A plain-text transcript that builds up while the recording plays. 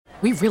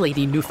We really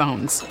need new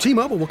phones.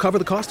 T-Mobile will cover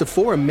the cost of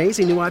 4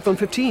 amazing new iPhone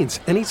 15s,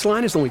 and each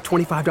line is only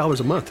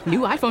 $25 a month. New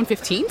iPhone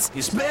 15s?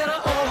 It's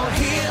better over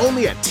here.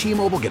 Only at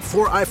T-Mobile, get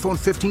 4 iPhone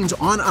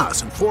 15s on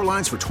us and 4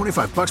 lines for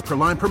 $25 per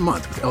line per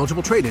month with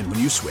eligible trade-in when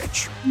you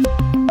switch.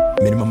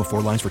 Minimum of 4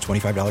 lines for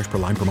 $25 per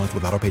line per month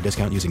with autopay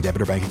discount using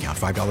debit or bank account.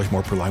 $5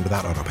 more per line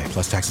without autopay,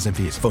 plus taxes and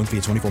fees. Phone fee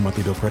at 24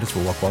 monthly bill credits for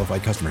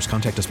well-qualified customers.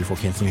 Contact us before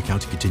canceling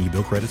account to continue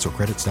bill credits or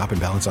credit stop and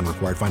balance on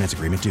required finance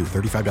agreement due.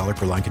 $35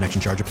 per line connection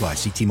charge applies.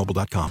 See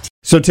T-Mobile.com.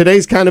 So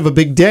today's kind of a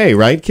big day,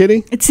 right,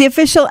 Kitty? It's the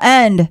official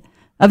end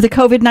of the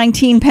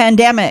COVID-19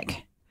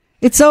 pandemic.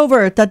 It's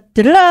over.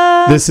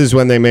 Da-da-da-da. This is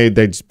when they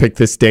just picked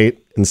this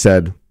date and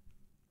said,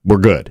 we're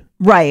good.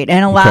 Right.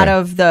 And a lot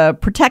of the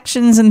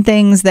protections and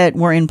things that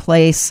were in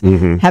place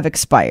have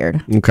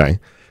expired. Okay.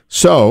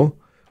 So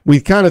we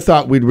kind of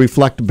thought we'd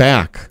reflect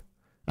back.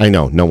 I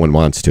know no one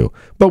wants to,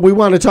 but we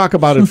want to talk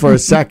about it for a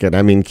second.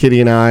 I mean, Kitty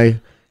and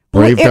I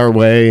braved our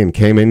way and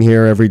came in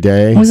here every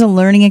day. It was a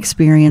learning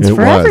experience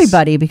for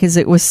everybody because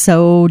it was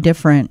so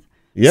different.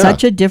 Yeah.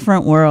 Such a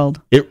different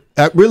world. It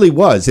really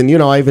was. And,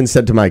 I even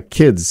said to my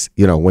kids,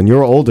 when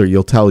you're older,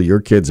 you'll tell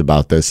your kids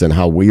about this and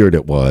how weird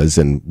it was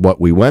and what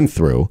we went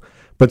through.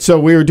 But so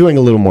we were doing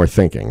a little more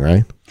thinking,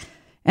 right?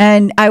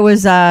 And I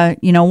was,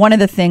 one of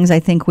the things I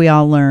think we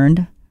all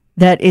learned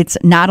that it's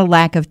not a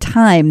lack of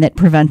time that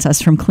prevents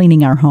us from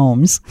cleaning our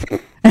homes.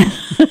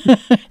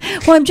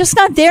 Well, I'm just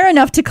not there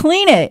enough to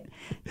clean it.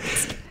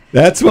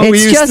 That's what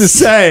we used to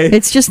say.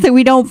 It's just that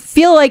we don't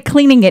feel like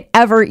cleaning it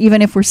ever,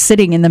 even if we're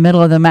sitting in the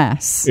middle of the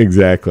mess.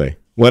 Exactly.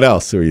 What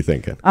else are you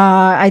thinking?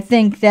 I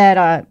think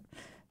that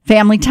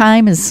family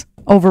time is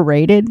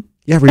overrated.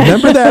 Yeah,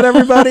 remember that,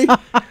 everybody?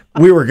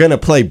 We were going to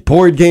play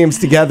board games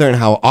together and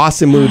how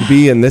awesome it would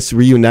be, and this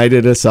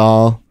reunited us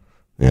all.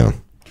 Yeah.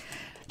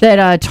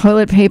 That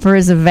toilet paper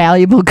is a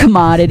valuable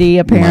commodity,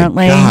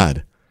 apparently. Oh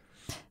my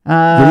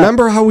God.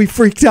 Remember how we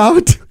freaked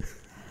out?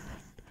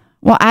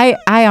 Well,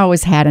 I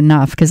always had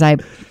enough because I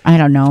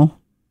don't know.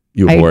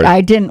 You were?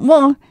 I didn't.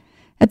 Well,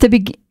 at the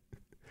beginning,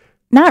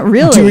 not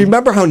really. Do you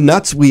remember how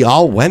nuts we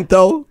all went,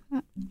 though?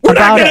 We're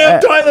not going to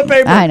have toilet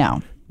paper. I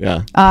know.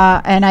 Yeah.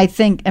 And I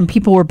think, and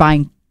people were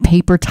buying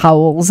paper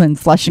towels and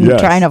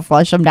trying to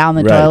flush them down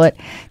the toilet.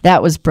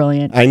 That was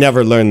brilliant. I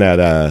never learned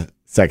that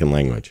second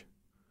language.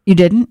 You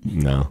didn't?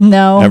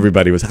 No.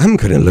 Everybody was, I'm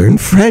going to learn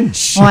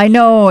French. Well, I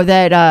know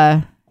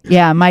that,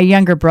 my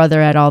younger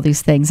brother had all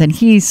these things, and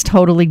he's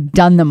totally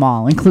done them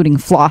all, including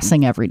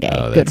flossing every day.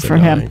 Oh, good for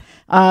him.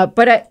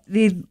 But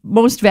the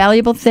most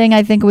valuable thing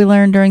I think we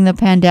learned during the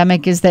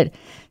pandemic is that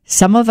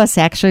some of us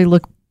actually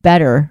look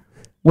better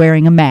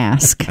wearing a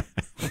mask.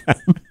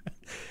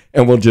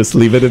 And we'll just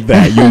leave it at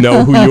that. You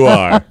know who you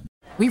are.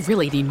 We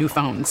really need new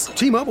phones.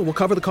 T-Mobile will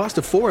cover the cost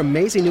of 4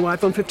 amazing new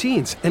iPhone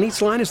 15s, and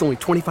each line is only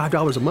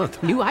 $25 a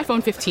month. New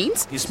iPhone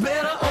 15s? It's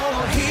better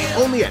over here.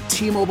 Only at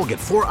T-Mobile, get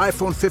 4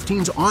 iPhone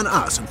 15s on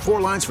us and 4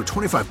 lines for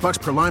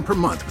 $25 per line per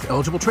month with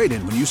eligible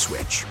trade-in when you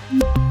switch.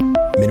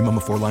 Minimum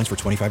of 4 lines for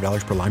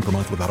 $25 per line per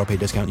month with autopay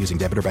discount using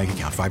debit or bank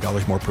account.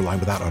 $5 more per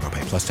line without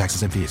autopay, plus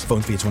taxes and fees.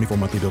 Phone fee at 24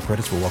 monthly bill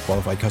credits for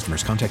well-qualified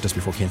customers. Contact us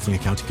before canceling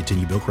account to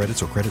continue bill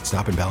credits or credit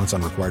stop and balance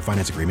on required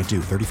finance agreement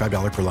due.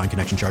 $35 per line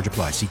connection charge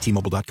applies. See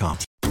T-Mobile.com.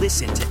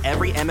 Listen to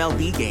every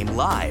MLB game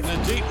live.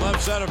 In the deep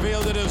left center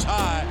field, it is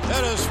high,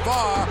 it is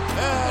far,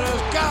 it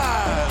is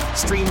gone.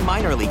 Stream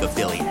minor league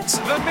affiliates.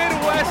 The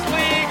Midwest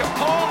League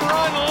home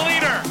run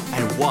leader.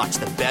 And watch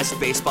the best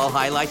baseball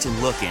highlights and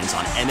look-ins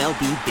on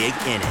MLB Big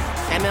Inning.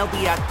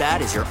 MLB At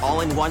Bat is your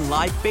all-in-one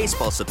live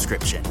baseball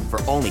subscription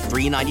for only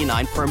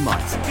 $3.99 per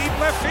month. Deep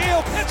left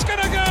field, it's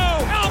gonna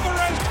go.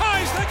 Alvarez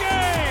ties the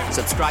game.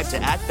 Subscribe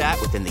to At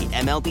Bat within the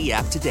MLB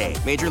app today.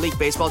 Major League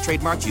Baseball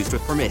trademarks used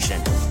with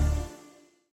permission.